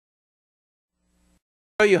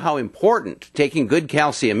Show you how important taking good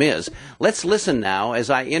calcium is. Let's listen now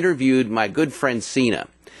as I interviewed my good friend Sina.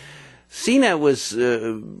 Sina was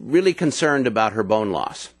really concerned about her bone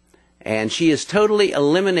loss, and she has totally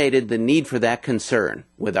eliminated the need for that concern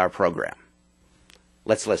with our program.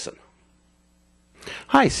 Let's listen.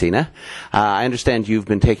 Hi, Sina. I understand you've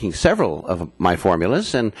been taking several of my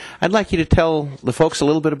formulas, and I'd like you to tell the folks a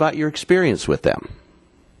little bit about your experience with them.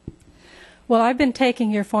 Well, I've been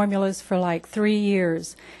taking your formulas for like 3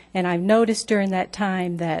 years, and I've noticed during that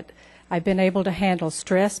time that I've been able to handle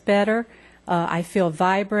stress better. I feel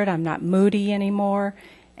vibrant. I'm not moody anymore,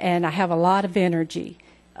 and I have a lot of energy.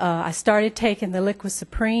 I started taking the Liquid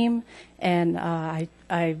Supreme, and I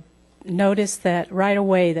noticed that right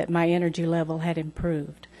away that my energy level had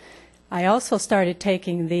improved. I also started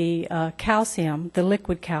taking the calcium, the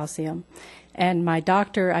liquid calcium, and my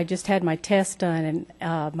doctor, I just had my test done,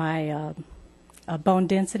 and my bone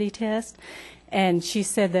density test, and she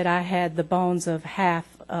said that I had the bones of half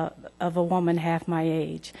of a woman half my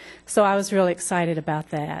age. So I was really excited about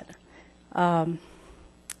that. I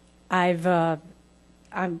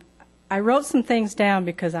wrote some things down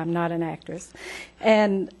because I'm not an actress,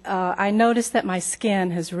 and I noticed that my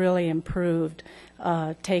skin has really improved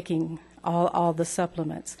taking all the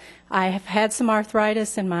supplements. I have had some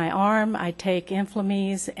arthritis in my arm. I take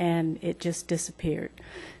Inflamease, and it just disappeared.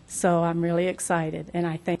 So I'm really excited, and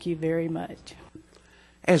I thank you very much.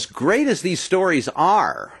 As great as these stories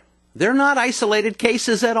are, they're not isolated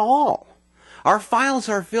cases at all. Our files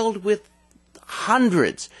are filled with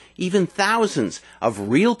hundreds, even thousands of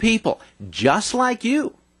real people just like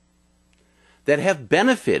you that have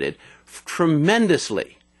benefited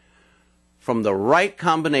tremendously from the right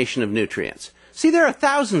combination of nutrients. See, there are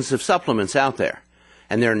thousands of supplements out there,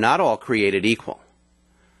 and they're not all created equal.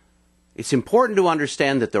 It's important to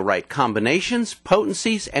understand that the right combinations,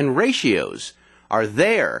 potencies, and ratios are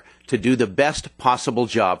there to do the best possible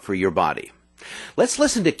job for your body. Let's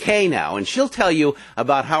listen to Kay now, and she'll tell you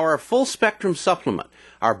about how our full spectrum supplement,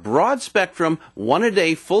 our broad spectrum,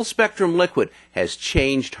 1-a-day full spectrum liquid, has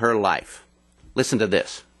changed her life. Listen to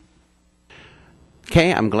this.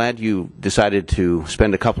 Kay, I'm glad you decided to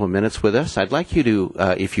spend a couple of minutes with us. I'd like you to,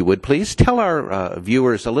 if you would please, tell our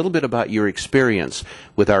viewers a little bit about your experience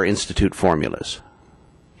with our Institute formulas.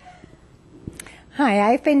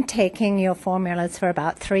 Hi, I've been taking your formulas for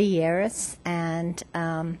about 3 years, and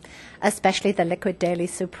especially the Liquid Daily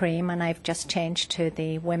Supreme, and I've just changed to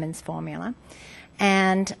the women's formula.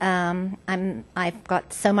 And I've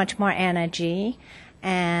got so much more energy,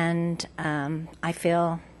 and I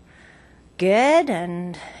feel good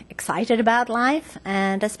and excited about life.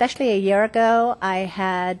 And especially a year ago, I've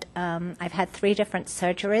had 3 different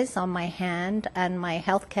surgeries on my hand, and my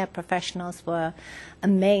healthcare professionals were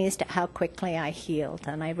amazed at how quickly I healed,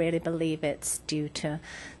 and I really believe it's due to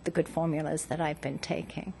the good formulas that I've been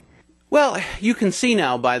taking. Well, you can see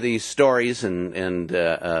now by these stories and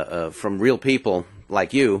from real people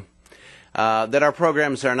like you that our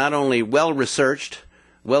programs are not only well researched,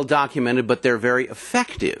 well documented, but they're very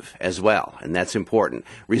effective as well, and that's important.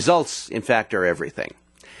 Results, in fact, are everything.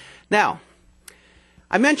 Now,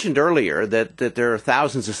 I mentioned earlier that there are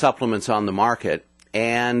thousands of supplements on the market,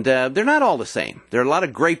 and they're not all the same. There are a lot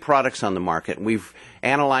of great products on the market, and we've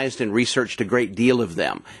analyzed and researched a great deal of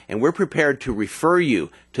them, and we're prepared to refer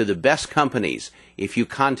you to the best companies if you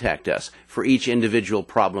contact us for each individual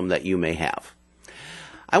problem that you may have.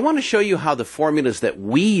 I want to show you how the formulas that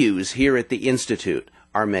we use here at the Institute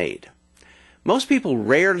are made. Most people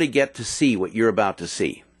rarely get to see what you're about to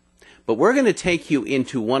see, but we're going to take you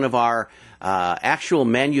into one of our actual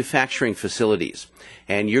manufacturing facilities,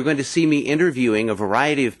 and you're going to see me interviewing a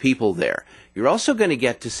variety of people there. You're also going to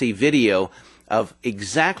get to see video of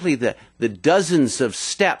exactly the dozens of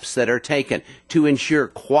steps that are taken to ensure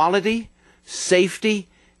quality, safety,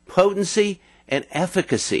 potency, and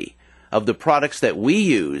efficacy of the products that we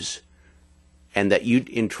use and that you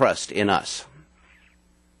entrust in us.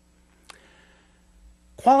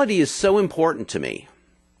 Quality is so important to me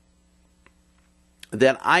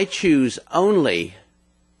that I choose only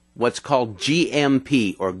what's called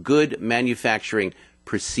GMP, or Good Manufacturing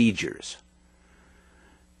Procedures.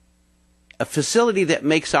 A facility that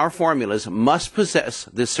makes our formulas must possess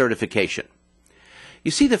this certification.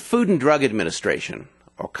 You see, the Food and Drug Administration,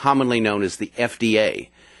 or commonly known as the FDA,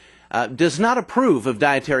 does not approve of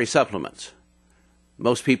dietary supplements.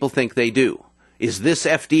 Most people think they do. Is this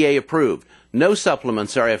FDA approved? No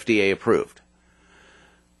supplements are FDA approved.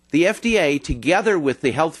 The FDA, together with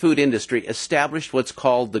the health food industry, established what's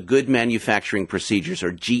called the Good Manufacturing Procedures,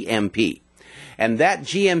 or GMP. And that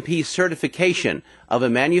GMP certification of a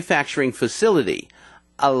manufacturing facility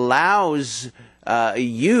allows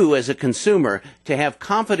you as a consumer to have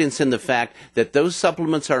confidence in the fact that those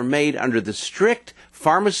supplements are made under the strict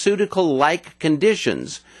pharmaceutical-like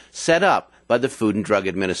conditions set up by the Food and Drug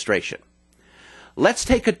Administration. Let's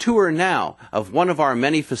take a tour now of one of our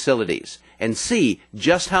many facilities and see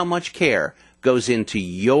just how much care goes into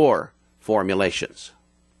your formulations.